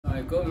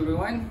Assalamualaikum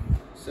everyone.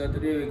 So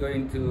today we're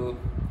going to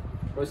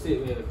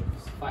proceed with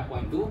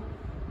 5.2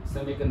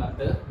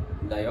 semiconductor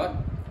diode.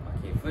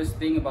 Okay, first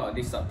thing about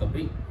this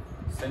subtopic,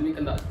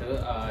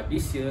 semiconductor.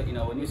 This year in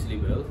our new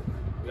syllabus,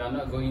 we are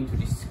not going to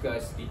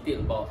discuss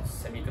detail about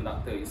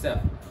semiconductor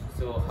itself.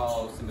 So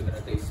how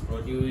semiconductor is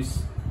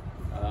produced,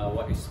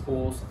 what is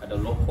holes, ada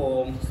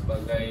lohong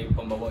sebagai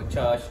pembawa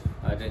charge,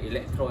 ada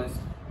electrons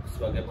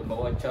sebagai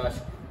pembawa charge.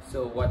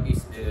 So what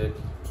is the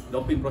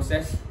doping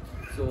process?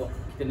 So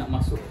kita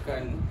nak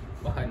masukkan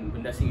bahan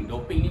benda sini.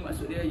 Doping ni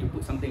maksud dia you put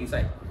something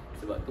inside.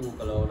 Sebab tu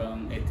kalau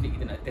orang elektrik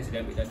kita nak test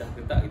dia ambil dadah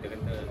ke tak, kita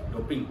kata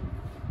doping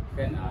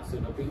kan. So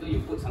doping tu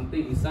you put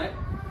something inside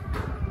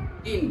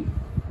in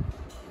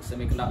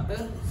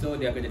semiconductor, so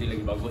dia akan jadi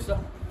lagi bagus lah.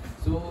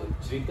 So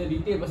cerita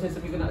detail pasal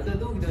semiconductor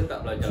tu kita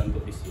tak belajar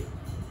untuk this year.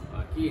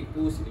 Okay,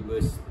 itu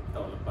syllabus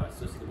tahun lepas.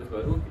 So syllabus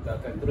baru kita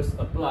akan terus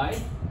apply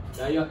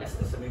diode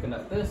as a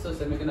semiconductor. So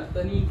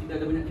semiconductor ni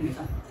kita ada banyak jenis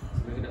lah.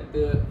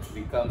 Semiconductor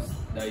becomes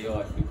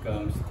diode,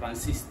 becomes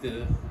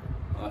transistor,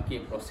 okay,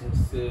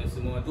 processor,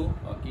 semua tu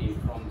okay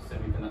from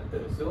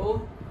semiconductor.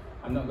 So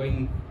I'm not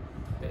going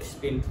to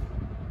explain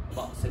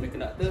about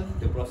semiconductor,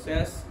 the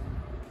process,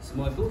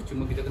 semua tu.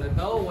 Cuma kita kena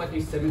tahu what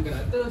is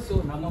semiconductor.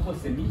 So nama pun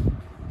semi.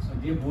 So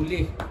dia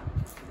boleh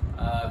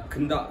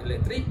conduct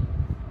elektrik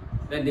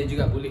dan dia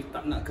juga boleh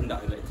tak nak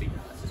conduct elektrik.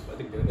 So sebab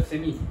tu kita kata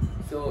semi.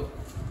 So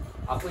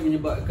apa yang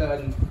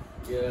menyebabkan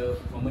dia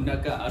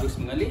membenarkan arus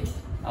mengalir,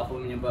 apa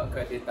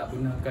menyebabkan dia tak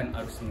benarkan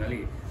arus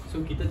mengalir. So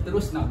kita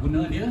terus nak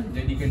guna dia,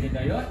 jadikan dia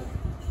diode.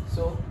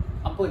 So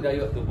apa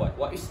diode tu buat?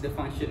 What is the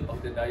function of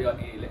the diode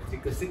in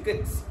electrical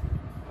circuits?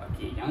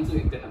 Okay, yang tu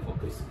kita nak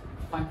fokus.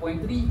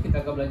 5.3 kita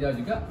akan belajar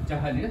juga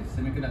pecahan dia,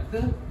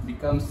 semiconductor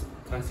becomes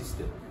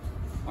transistor.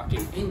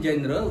 Okay, in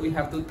general we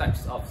have two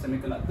types of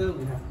semiconductor.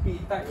 We have P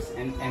types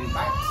and N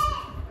types.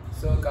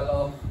 So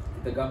kalau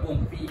kita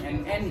gabung P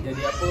and N jadi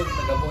apa?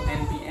 Kita gabung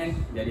N, P, N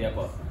jadi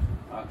apa?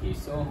 Okay,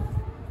 so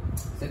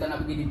saya tak nak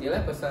pergi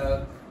detail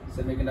pasal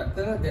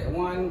semiconductor. That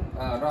one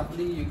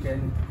roughly you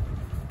can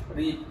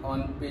read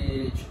on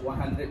page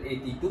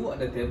 182,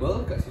 ada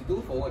table kat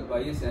situ, forward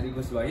bias and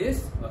reverse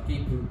bias.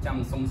 Okay, pincang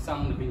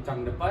songsang dan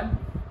pincang depan.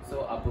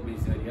 So apa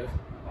beza dia lah.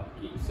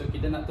 Okay, so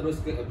kita nak terus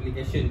ke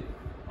application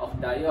of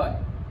diode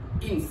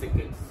in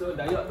circuit. So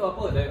diode tu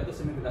apa? Diode tu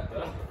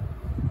semiconductor lah.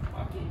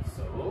 Okay,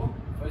 so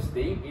first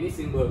thing, ini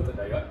simbol untuk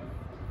diode.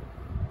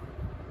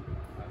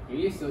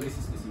 Okay, so this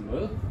is the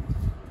symbol.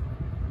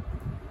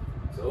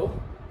 So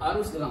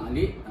arus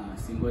ulang-alik,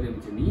 simbol dia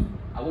macam ni.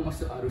 Apa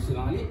maksud arus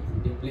ulang-alik?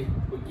 Dia boleh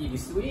pergi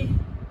this way,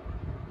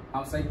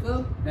 half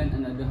cycle, dan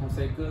another half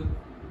cycle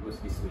goes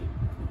this way.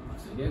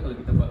 Maksud dia kalau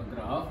kita buat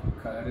graph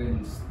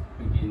current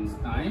against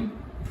time,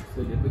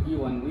 so dia pergi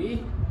one way,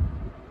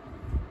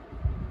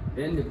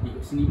 then dia pergi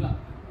ke sini pula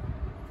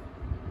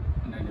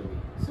another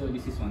way. So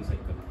this is one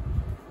cycle.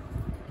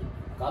 Okay.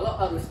 Kalau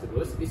arus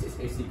terus, this is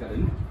AC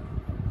current.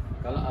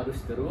 Kalau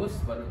arus terus,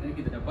 patutnya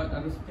kita dapat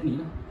arus macam ni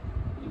lah.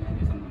 Ini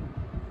ada sama.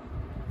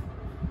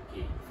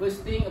 Okay.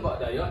 First thing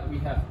about diode,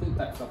 we have two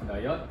types of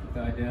diode.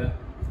 Kita ada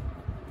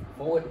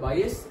forward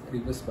bias,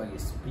 reverse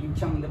bias.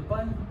 Pincang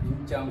depan,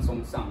 pincang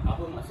songsang.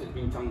 Apa maksud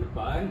pincang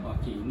depan?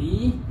 Okay,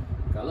 ni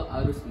kalau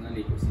arus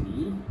mengalir ke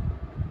sini.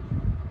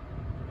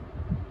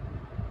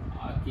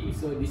 Okay,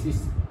 so this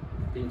is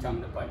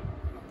pincang depan.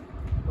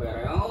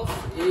 Whereas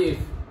if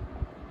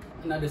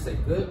another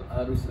cycle,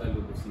 arus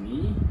lalu ke sini,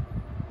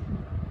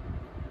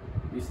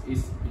 this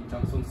is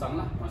pincang songsang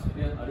lah.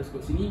 Maksudnya arus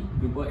ke sini,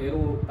 jumpa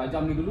arrow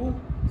tajam ni dulu,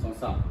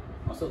 songsang.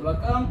 Masuk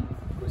belakang,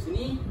 ke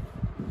sini,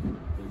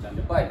 pincang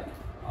depan.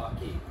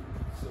 Okay,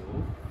 so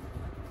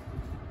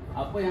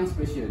apa yang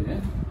specialnya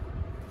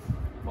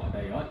about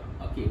diode?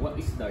 Okay, what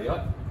is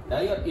diode?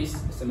 Diode is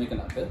a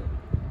semiconductor,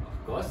 of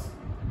course,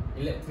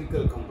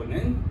 electrical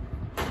component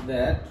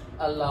that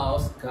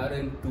allows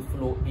current to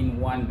flow in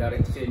one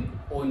direction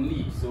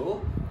only.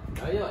 So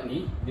diode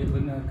ni dia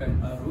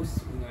benarkan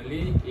arus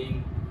mengalir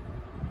in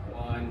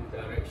one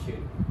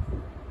direction.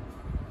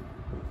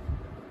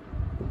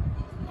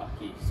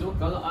 Okay, so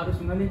kalau arus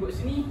mengalir kat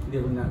sini dia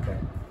benarkan,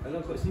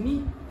 kalau kat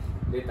sini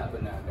dia tak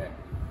benarkan.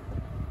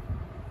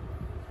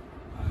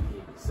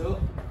 Okay,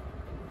 so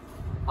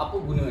apa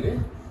guna dia?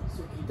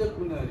 So kita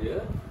guna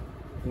dia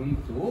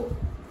untuk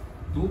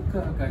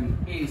tukarkan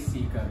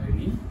AC current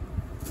ni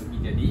pergi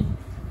jadi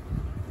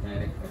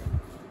direct current.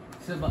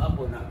 Sebab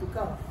apa nak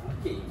tukar?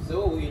 Okay,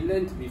 so we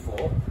learned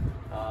before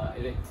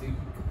electric,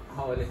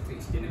 how electric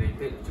is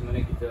generated, macam mana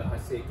kita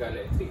hasilkan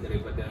elektrik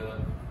daripada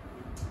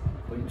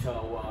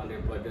pencawang,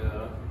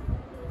 daripada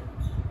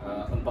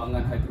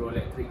empangan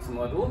hidroelektrik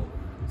semua tu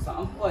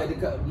sampai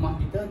dekat rumah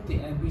kita.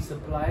 TNB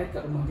supply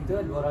kat rumah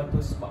kita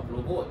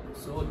 240 volt.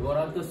 So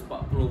 240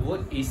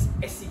 volt is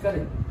AC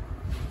current.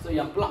 So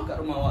yang plug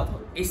kat rumah awak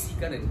tu AC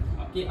current.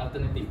 Okay,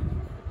 alternatif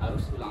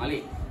arus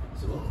ulang-alik.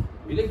 So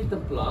bila kita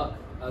plug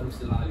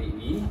arus ulang-alik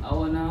ni,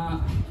 awak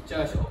nak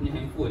charge awak punya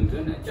handphone ke,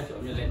 nak charge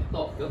awak punya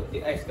laptop ke,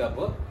 device ke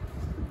apa,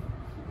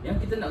 yang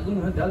kita nak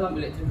guna dalam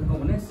electrical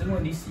component semua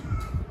DC,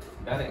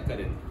 direct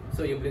current.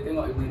 So you boleh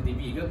tengok you punya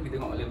TV ke, kita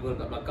tengok level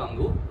kat belakang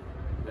tu,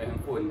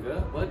 handphone ke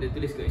apa, dia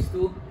tulis kat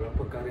situ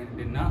berapa current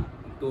dia nak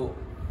untuk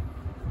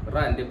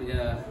run dia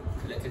punya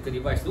electrical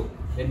device tu,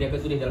 dan dia akan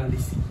tulis dalam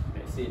DC.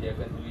 Let's say dia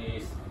akan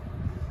tulis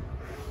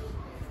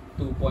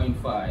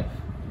 2.5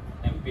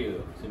 ampere,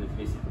 so dia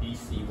tulis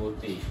DC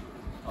voltage.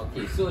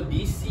 Okay, so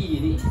DC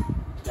ni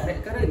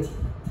direct current,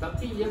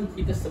 tapi yang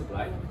kita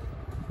supply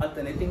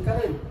alternating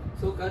current.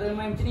 So current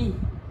main macam ni,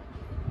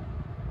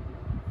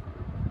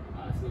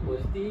 so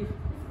positif,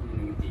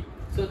 negatif.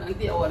 So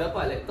nanti awak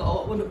dapat laptop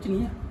awak pun duduk macam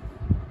ni lah,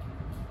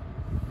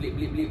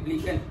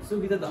 blip kan. So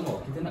kita tak mau,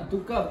 kita nak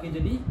tukar ke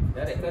jadi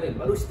direct current,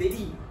 baru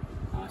steady.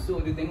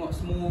 So dia tengok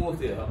smooth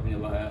je awak punya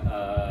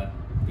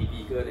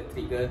TV ke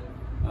elektrik ke.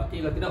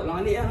 Okay, kalau tidak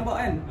ulang alik lah, nampak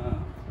kan.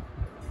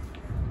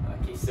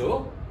 Okay,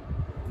 so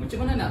macam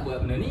mana nak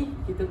buat benda ni?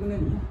 Kita guna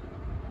ni.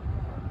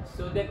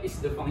 So that is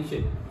the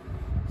function.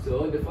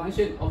 So the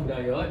function of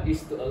diode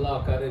is to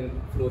allow current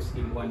flows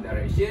in one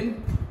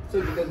direction.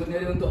 So kita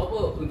guna dia untuk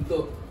apa?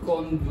 Untuk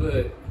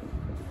convert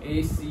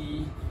AC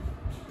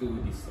to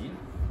DC.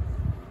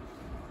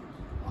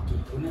 Okay,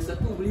 guna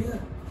satu boleh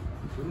lah.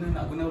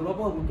 Nak guna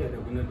berapa? Mungkin ada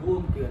guna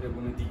 2, mungkin ada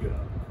guna 3.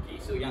 Okay,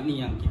 so yang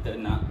ni yang kita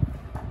nak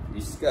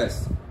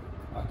discuss.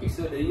 Okay,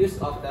 so the use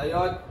of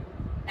diode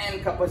and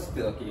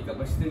capacitor. Okay,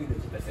 capacitor kita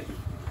cerita tadi.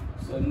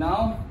 So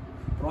now,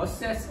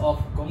 process of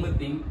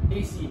converting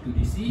AC to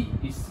DC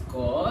is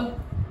called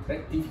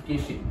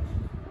rectification.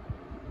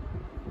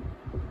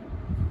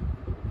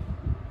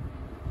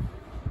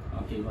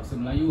 Okay, bahasa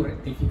Melayu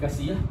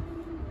rektifikasi lah.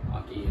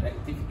 Okay,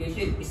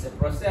 rectification is a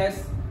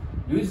process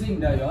using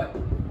diode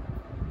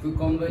to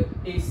convert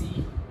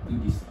AC to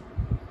DC.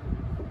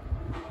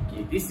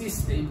 Okay, this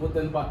is the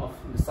important part of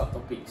the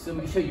subtopic. So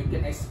make sure you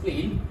can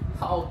explain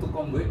how to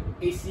convert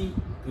AC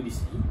to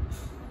DC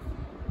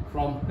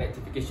from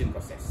rectification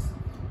process.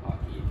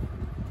 Okay.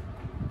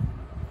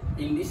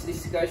 In this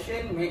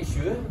discussion, make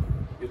sure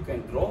you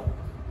can draw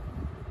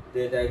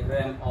the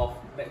diagram of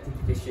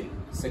rectification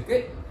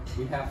circuit.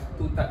 We have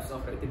two types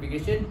of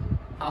rectification,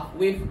 half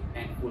wave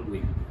and full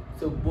wave.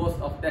 So both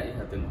of that you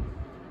have to know.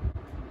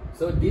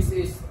 So this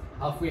is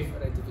half wave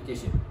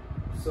rectification.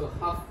 So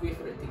half wave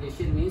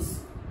rectification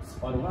means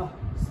separuh lah,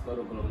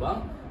 separuh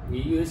gelombang.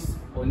 We use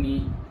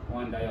only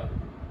one diode.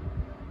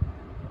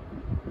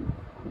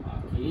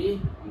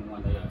 Okay, only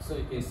one diode. So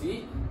you can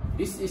see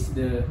this is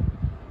the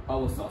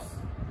power source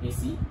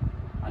AC,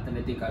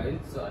 alternating current.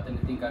 So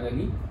alternating current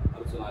ni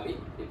harus balik,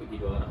 dia pergi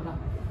dua arah lah.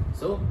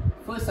 So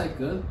first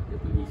cycle dia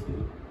pergi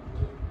sini.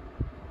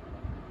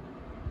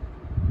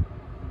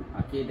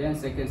 Okay, then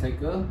second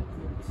cycle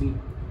dia pergi sini.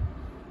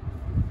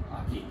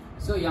 Okay,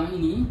 so yang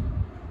ini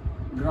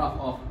graph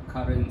of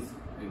currents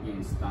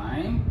against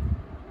time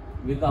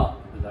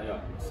without the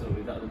diode. So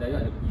without the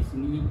diode dia pergi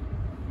sini,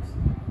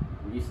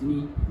 pergi sini,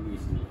 pergi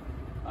sini.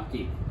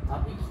 Okay,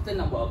 tapi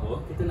kita nak buat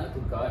apa? Kita nak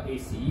tukar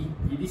AC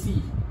jadi DC.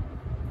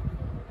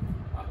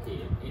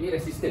 Okay, ini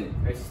resistant.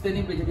 Resistant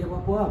ni boleh jadi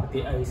apa-apa lah,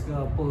 petik ais ke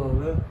apa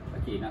ke.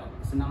 Okay, nak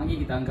senang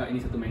lagi kita anggap ini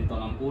satu mentol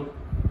lampu.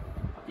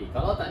 Okay,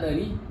 kalau tak ada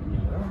ni,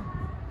 menyala.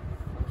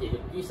 Okay, dia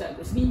pergi side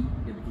ke sini,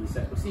 dia pergi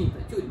side ke sini,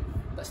 tak cun,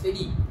 tak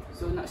steady.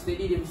 So nak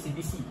steady dia mesti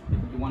DC, dia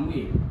pergi one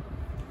way.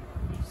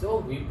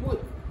 So we put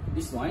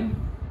this one,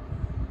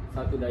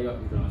 satu diode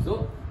kita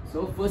masuk.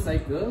 So first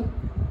cycle,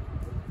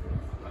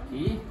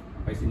 okay,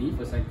 sampai sini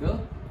first cycle,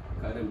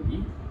 current pergi.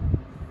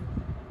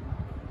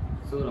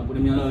 So lampu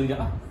dia menyala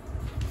sekejap lah.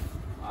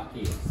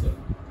 Okay, so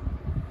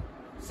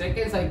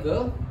second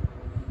cycle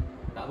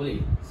tak boleh.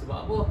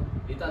 Sebab apa?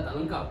 Dia tak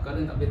lengkap,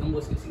 current tak boleh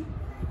tembus ke sini.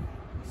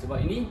 Sebab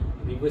ini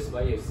reverse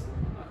bias.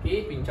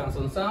 Okay, pincang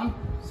songsang.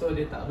 So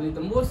dia tak boleh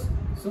tembus.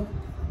 So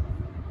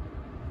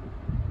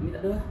ini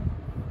tak ada lah.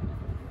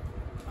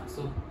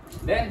 So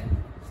then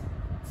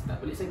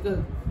start balik cycle.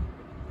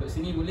 Kat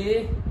sini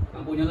boleh,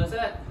 lampu nyala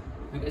sat.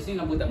 Dekat sini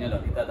lampu tak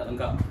nyala, kita tak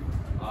lengkap.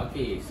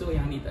 Okay, so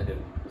yang ni tak ada.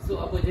 So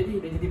apa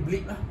jadi? Dia jadi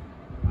blip lah.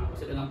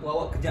 Maksudnya lampu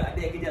awak kejap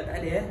ada, kejap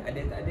tak ada. Ada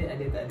tak ada,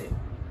 ada tak ada.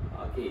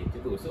 Okay, macam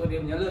tu. So dia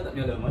menyala tak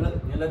menyala,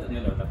 menyala tak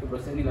menyala. Tapi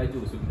proses ni laju,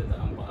 so kita tak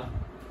nampak lah.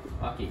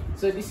 Okay,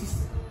 so this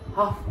is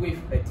half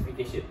wave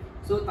rectification.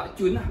 So tak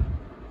cun lah.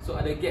 So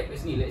ada gap kat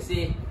sini. Let's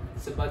say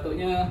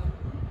sepatutnya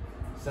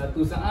 1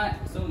 saat.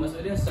 So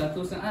maksudnya 1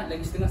 saat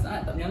lagi setengah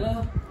saat tak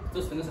menyala.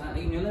 Terus setengah saat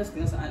lagi menyala,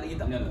 setengah saat lagi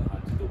tak menyala.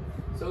 Macam tu.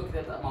 So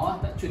kita tak mahu lah,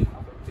 tak cun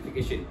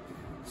rectification.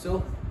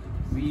 So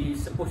we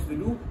supposed to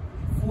do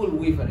full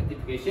wave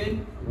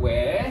rectification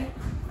where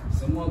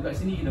semua kat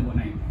sini kita buat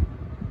naik.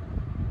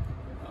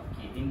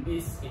 Okay,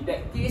 in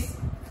that case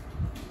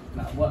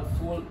nak buat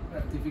full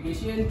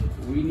rectification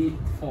we need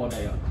 4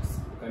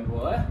 diodes, bukan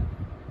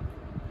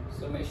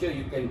 2 So make sure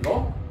you can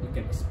draw, you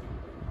can explain.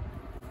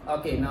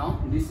 Okay,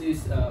 now this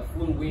is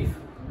full wave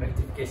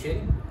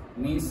rectification,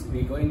 means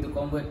we're going to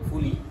convert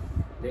fully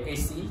the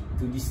AC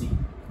to DC.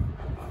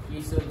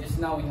 Okay, so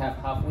just now we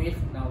have half wave,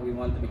 now we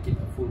want to make it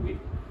a full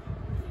wave.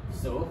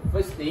 So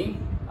first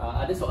thing,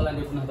 ada soalan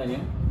dia pernah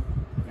tanya,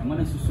 yang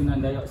mana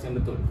susunan diode yang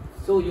betul.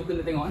 So you kena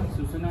tengok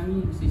susunan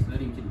ni mesti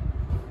selari macam ni.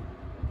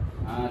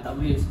 Tak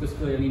boleh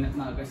suka-suka yang ni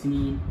nak kat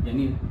sini, yang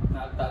ni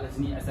nak letak kat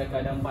sini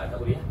asalkan ada 4, tak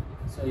boleh.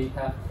 So you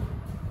have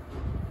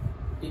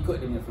ikut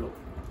dia punya flow.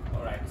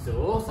 Alright,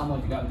 so sama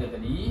juga macam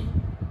tadi.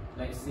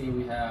 Let's say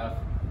we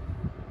have,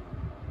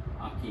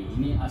 okay,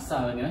 ini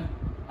asalnya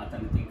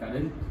alternating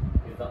current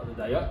without the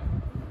diode.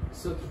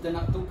 So kita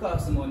nak tukar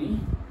semua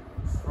ni.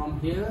 From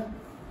here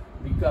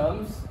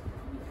becomes,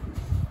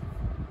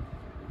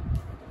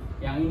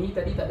 yang ini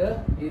tadi tak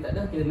ada, ini tak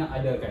ada, kita nak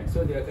adakan.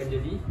 So dia akan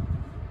jadi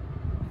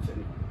macam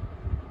ni.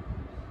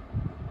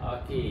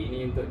 Okay, ini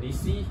untuk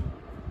DC,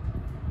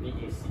 ini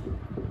AC.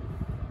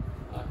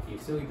 Okay,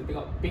 so kita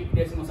tengok peak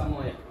dia semua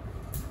sama ya.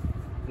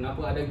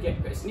 Kenapa ada gap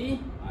kat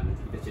sini? Nanti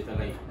kita cerita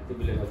lain. Nanti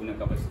bila dah guna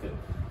capacitor.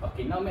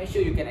 Okay, now make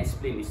sure you can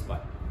explain this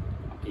part.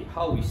 Okay,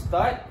 how we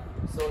start?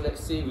 So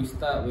let's say we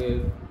start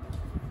with,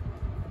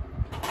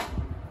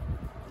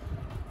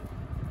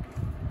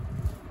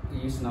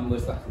 use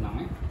numbers lah,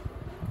 senang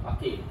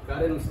Okay,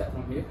 current we start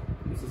from here.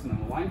 This is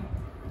number 1.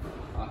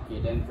 Okay,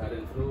 then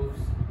current flows.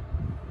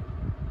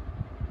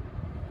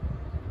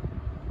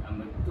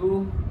 Number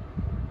 2,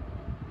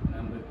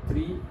 number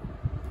 3,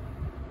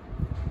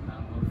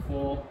 number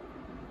 4,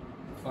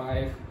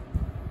 5,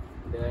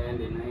 then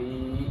dia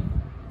naik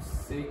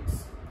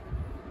 6,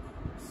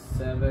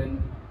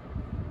 7,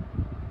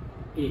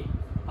 8.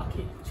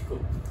 Okay,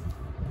 cukup.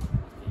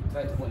 Okay,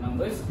 try to put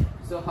numbers.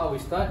 So how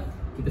we start?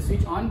 Kita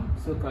switch on.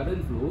 So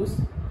current flows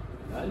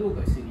lalu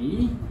kat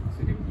sini.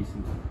 So dia pergi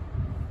sini.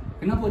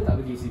 Kenapa tak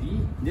pergi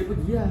sini? Dia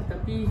pergi lah,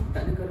 tapi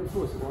tak ada current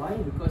flows.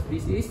 Why? Because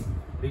this is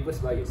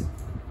reverse bias.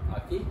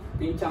 Okay,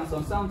 pincang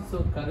songsang,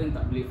 so current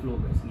tak boleh flow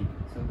kat sini.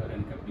 So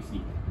current kat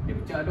sini. Dia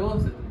pecah dah,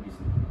 satu pergi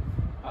sini.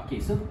 Okay,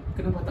 so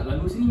kenapa tak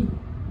lalu sini?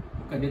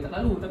 Bukan dia tak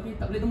lalu, tapi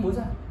tak boleh tembus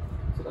lah.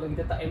 So kalau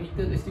kita tak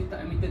emitter kat sini, tak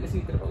emitter kat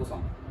sini, terdapat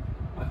kosong.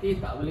 Okay,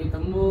 tak boleh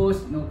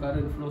tembus, no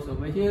current flows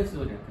over here,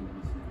 so dia akan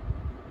pergi sini.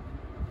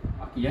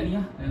 Okay, yang ni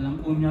lah, dan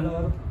lampu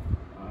menyala.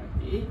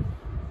 Okay,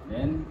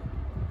 then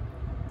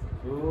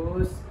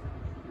terus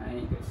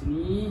naik kat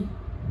sini.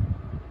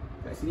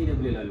 Kat sini dia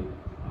boleh lalu.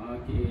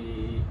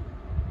 Okay,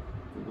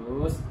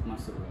 terus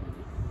masuk lagi.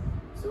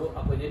 So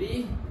apa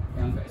jadi?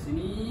 Yang kat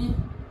sini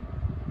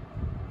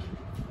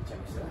macam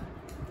biasa.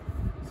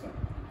 So,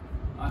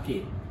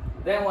 okay,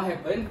 then what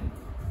happen?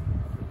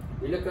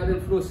 Bila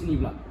current flow sini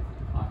pula.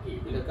 Okay,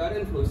 bila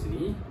current flow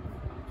sini,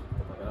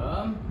 kita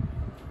padam.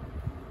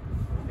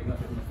 Tengok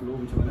dia punya flow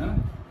macam mana.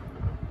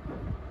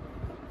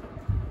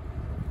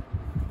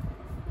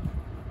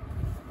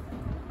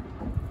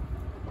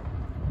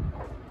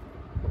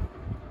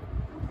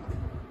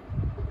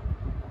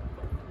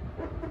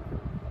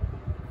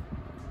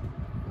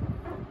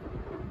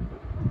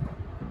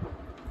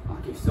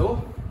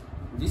 So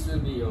this will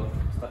be your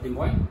starting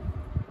point,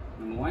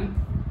 number 1.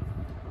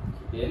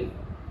 Then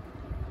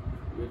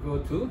we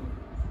go to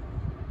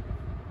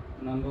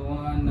number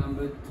 1,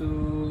 number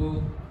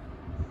 2,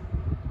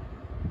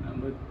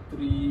 number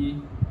 3,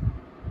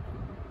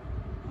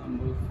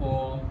 number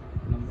 4,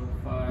 number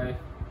 5,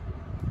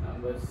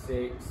 number 6,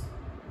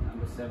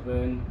 number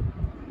 7,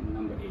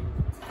 number 8.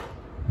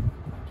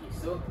 Okay,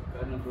 so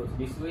current flows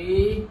this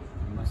way,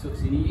 masuk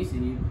sini,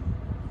 sini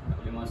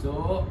tak boleh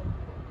masuk.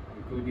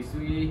 Go this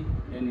way,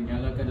 then you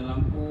nyalakan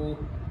lampu,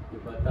 you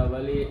patah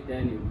balik,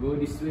 then you go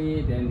this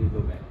way, then you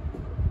go back.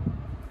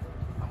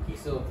 Okay,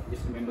 so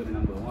just remember the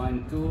number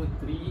 1, 2,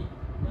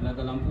 3,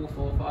 nyalakan lampu,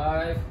 4,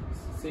 5,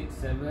 6,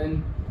 7,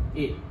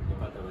 8, you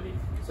patah balik.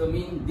 So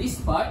mean this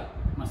part,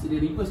 masa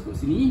dia reverse kat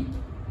sini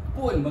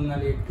pun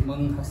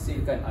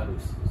menghasilkan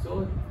arus.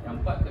 So yang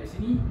part kat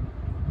sini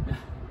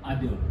dah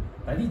ada.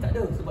 Tadi tak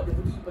ada sebab dia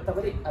pergi patah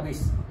balik,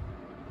 habis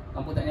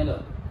lampu tak nyala.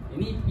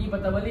 Ini pergi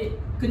patah balik,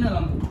 kena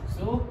lampu.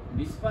 So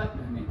this part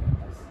dah naik ke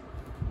atas.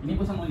 Ini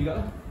pun sama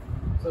juga lah.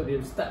 So dia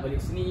start balik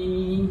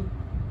sini,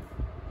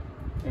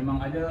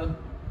 memang ada,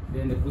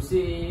 then dia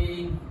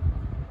pusing,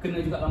 kena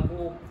juga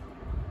lampu.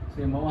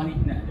 So yang bawah ni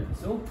nak ada.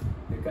 So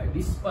dekat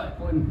this part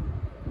pun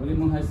boleh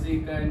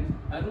menghasilkan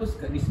arus,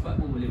 kat this part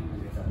pun boleh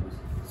menghasilkan arus.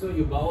 So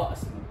you bawa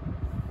semua.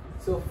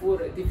 So full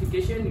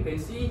rectification, you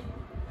can see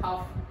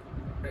half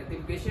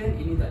rectification,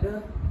 ini tak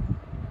ada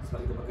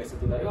sebab kita pakai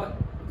satu diode.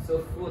 So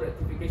full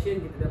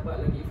rectification kita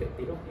dapat lagi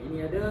efektif.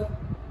 Ini ada,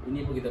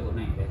 ini pun kita bawa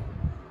naik.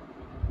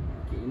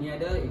 Okay, ini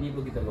ada, ini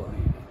pun kita bawa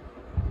naik.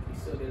 Okay,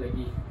 so dia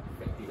lagi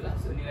efektif lah.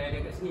 So nilai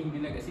dia kat sini,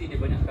 nilai kat sini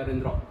dia banyak current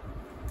drop.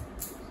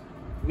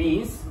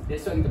 Means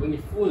that's why kita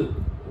panggil full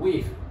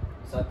wave.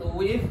 Satu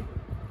wave,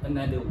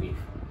 another wave.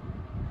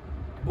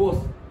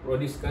 Both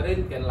produce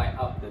current, can light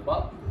up the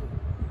bulb.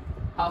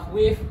 Half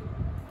wave,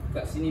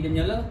 kat sini dia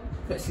menyala,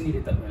 kat sini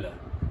dia tak menyala.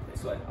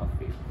 That's why half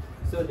wave.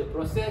 So the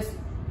process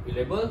you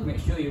label, make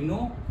sure you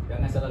know.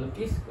 Jangan salah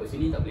lukis, kat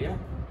sini tak boleh ya.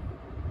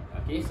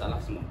 Okay, salah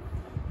semua.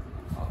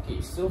 Okay,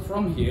 so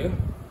from here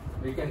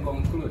we can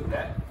conclude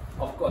that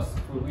of course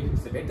full wave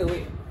is a better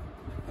way.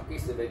 Okay,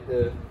 it's a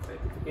better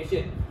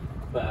rectification.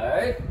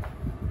 But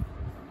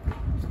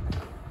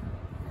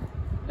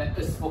let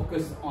us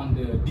focus on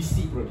the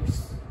DC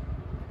produce.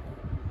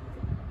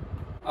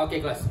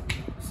 Okay class,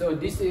 so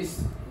this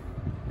is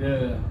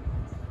the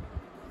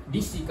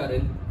DC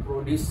current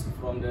produced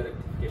from the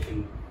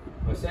rectification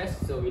process.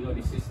 So we know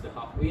this is the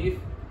half wave,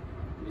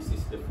 this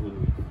is the full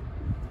wave.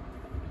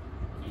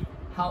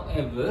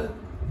 However,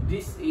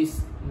 this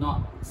is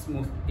not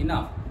smooth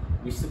enough.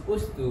 We're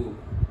supposed to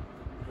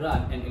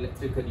run an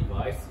electrical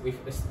device with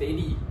a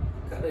steady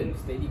current.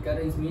 Steady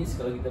current means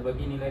kalau kita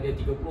bagi nilai dia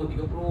 30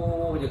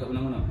 je kat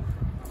mana-mana.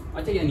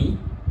 Macam yang ni,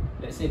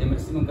 let's say the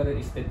maximum current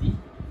is 30,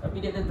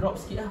 tapi dia ada drop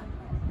sikit lah.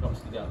 Drop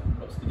sekejap.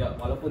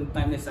 Walaupun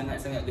time dia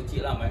sangat-sangat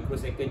kecil lah,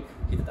 microsecond,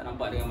 kita tak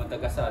nampak dengan mata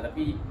kasar,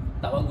 tapi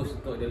tak bagus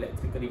untuk the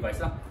electrical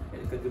device lah.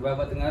 Electrical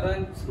device tengaran,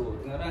 slow.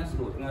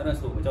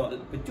 Macam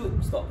pecut,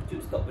 stop.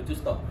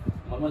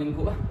 Malam-malam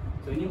lingkup lah.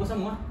 So ini pun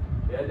sama lah.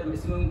 Dia ada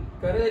maximum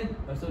current,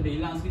 lepas tu dia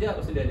hilang sekejap,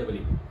 lepas tu dia ada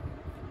balik.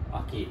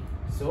 Okay,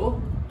 so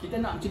kita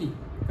nak macam ni,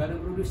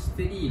 current produce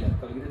steady lah.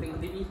 Kalau kita tengok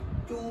TV,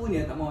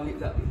 cunnya tak mau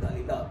letak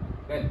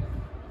kan.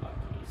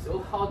 Okay,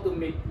 so how to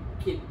make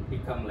it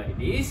become like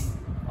this?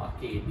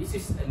 Okay, this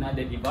is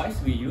another device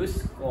we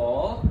use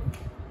called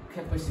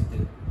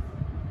capacitor.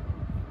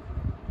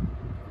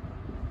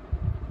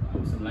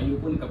 Bahasa Melayu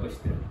pun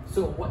capacitor.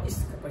 So what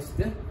is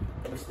capacitor?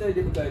 Capacitor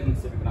dia bukan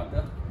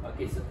semiconductor.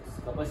 Okay, so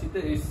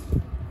capacitor is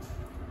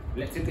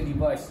electrical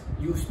device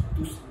used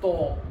to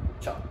store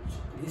charge.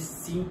 Dia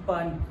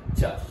simpan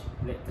charge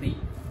elektrik.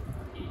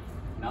 Okay,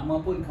 nama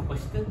pun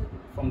capacitor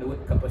from the word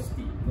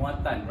capacity,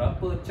 muatan,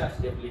 berapa charge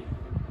dia boleh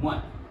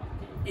muat.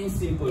 In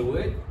simple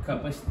word,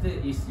 capacitor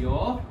is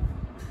your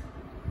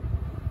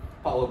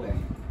power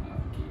bank.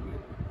 Okay,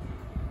 good.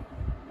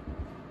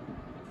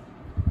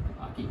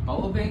 Okay,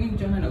 power bank ni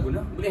macam mana nak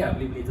guna? Boleh tak?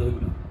 Boleh tahu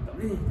guna? Tak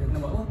boleh. Kita kena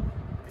buat apa?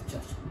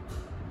 Charge.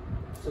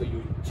 So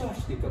you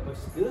charge the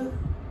capacitor,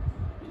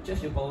 you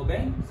charge your power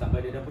bank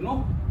sampai dia dah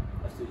penuh,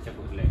 lepas tu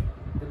cabut lag.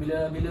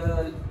 Bila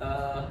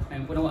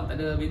handphone awak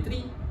tak ada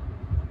bateri,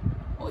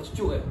 awak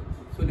cucuk kan?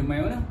 So dia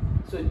main mana?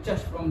 So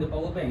charge from the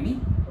power bank ni,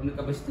 from the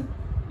capacitor,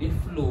 dia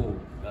flow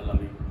dalam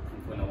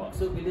handphone awak.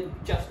 So bila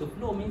charge to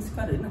flow means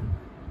current lah.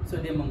 So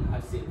dia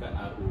menghasilkan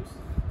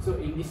arus. So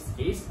in this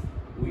case,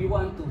 we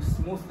want to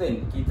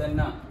smoothen. Kita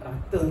nak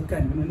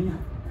ratakan benda ni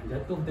lah. Yang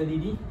jatuh tadi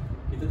ni,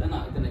 kita tak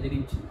nak, kita nak jadi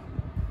macam ni.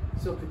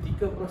 So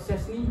ketika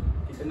proses ni,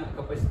 kita nak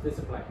capacitor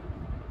supply.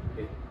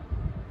 Okay.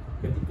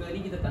 Ketika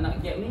ni kita tak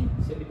nak gap ni,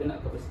 so kita nak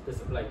capacitor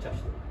supply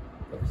charge tu.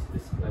 Capacitor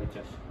supply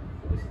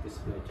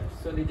charge.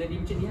 So dia jadi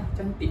macam ni lah,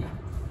 cantik lah.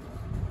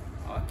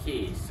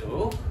 Okay,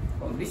 so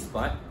from this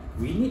part,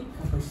 we need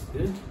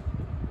capacitor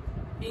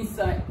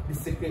inside the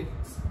circuit.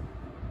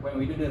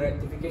 When we do the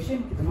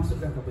rectification, kita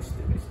masukkan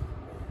capacitor guys.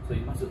 So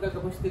you masukkan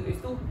capacitor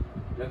guys tu,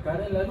 bila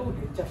current lalu,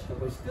 dia charge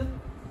capacitor.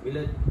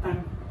 Bila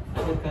time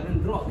ada current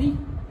drop ni,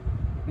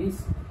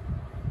 means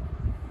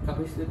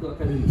capacitor tu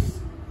akan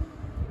release.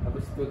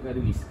 Capacitor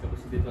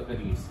tu akan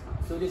release.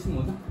 So dia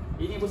semua lah.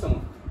 Ini pun sama.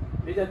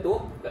 Dia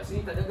jatuh, kat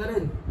sini tak ada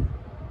current.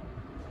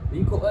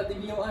 Lingkup lah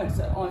TV awak kan,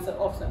 start on, start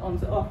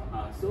off.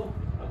 So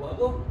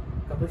apa-apa,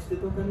 capacitor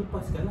tu akan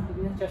lepaskan lah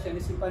dengan charge yang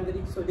disimpan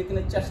tadi. So dia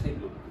kena charge dia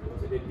dulu.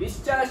 So dia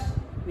discharge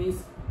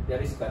means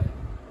there is current.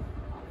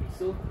 Okay,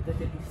 so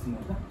kita jadi semua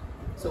lah.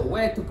 So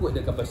where to put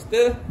the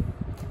capacitor?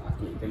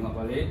 Okay, tengok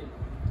balik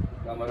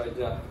gambar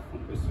rajah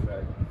untuk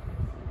surat.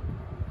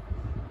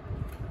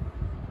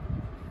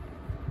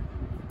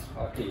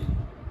 Okay,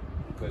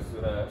 muka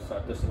surat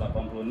 186.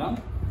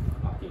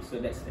 Okay, so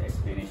that's the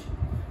explanation.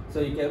 So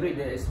you can read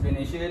the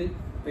explanation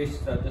page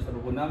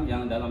 186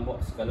 yang dalam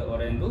box color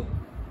orange tu.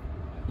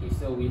 Okay,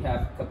 so we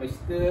have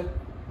capacitor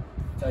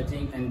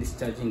charging and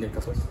discharging the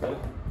capacitor.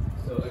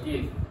 So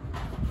again,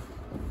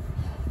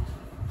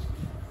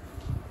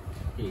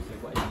 okay, so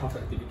buat half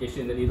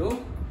rectification tadi tu.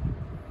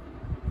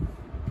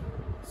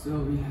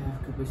 So we have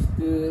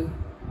capacitor.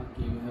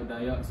 Okay, we have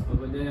diode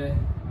over there.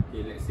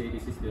 Okay, let's say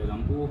this is the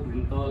lampu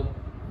mentol.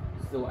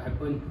 So what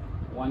happen?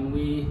 One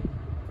way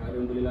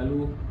current boleh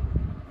lalu,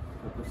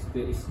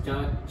 capacitor is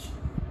charged.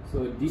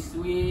 So this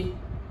way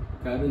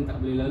current tak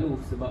boleh lalu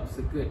sebab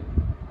circuit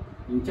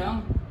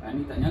bincang. Yang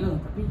ni tak nyala,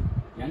 tapi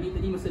yang ni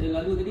tadi masa dia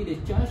lalu tadi dia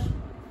charge.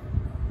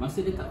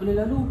 Masa dia tak boleh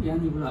lalu, yang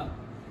ni pula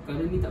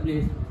current ni tak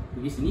boleh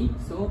pergi sini.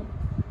 So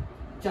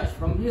charge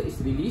from here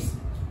is released.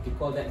 We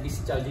call that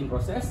discharging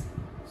process.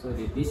 So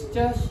dia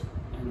discharge,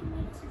 yang ni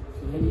minus.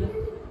 So yang ni lah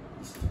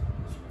discharge.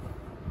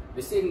 The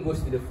same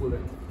goes to the full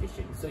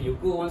rectification. So you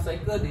go one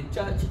cycle, they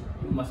charge.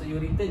 Masa you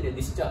return, they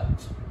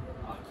discharge.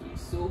 Okay,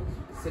 so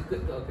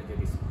circuit tu akan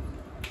jadi.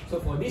 So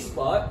for this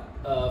part,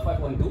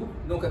 512,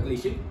 no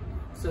calculation.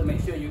 So make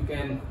sure you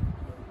can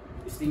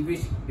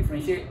distinguish,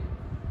 differentiate.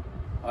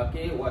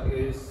 Okay, what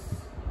is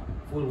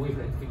full wave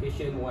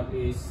rectification, what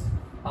is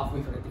half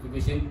wave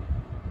rectification.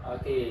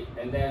 Okay,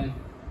 and then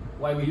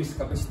why we use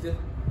capacitor.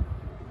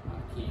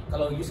 Okay,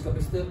 kalau use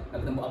capacitor,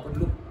 nak kena buat apa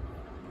dulu?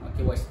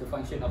 Okay, what is the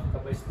function of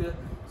capacitor?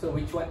 So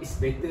which one is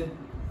better?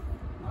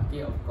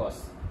 Okay, of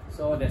course.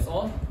 So that's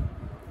all.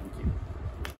 Thank you.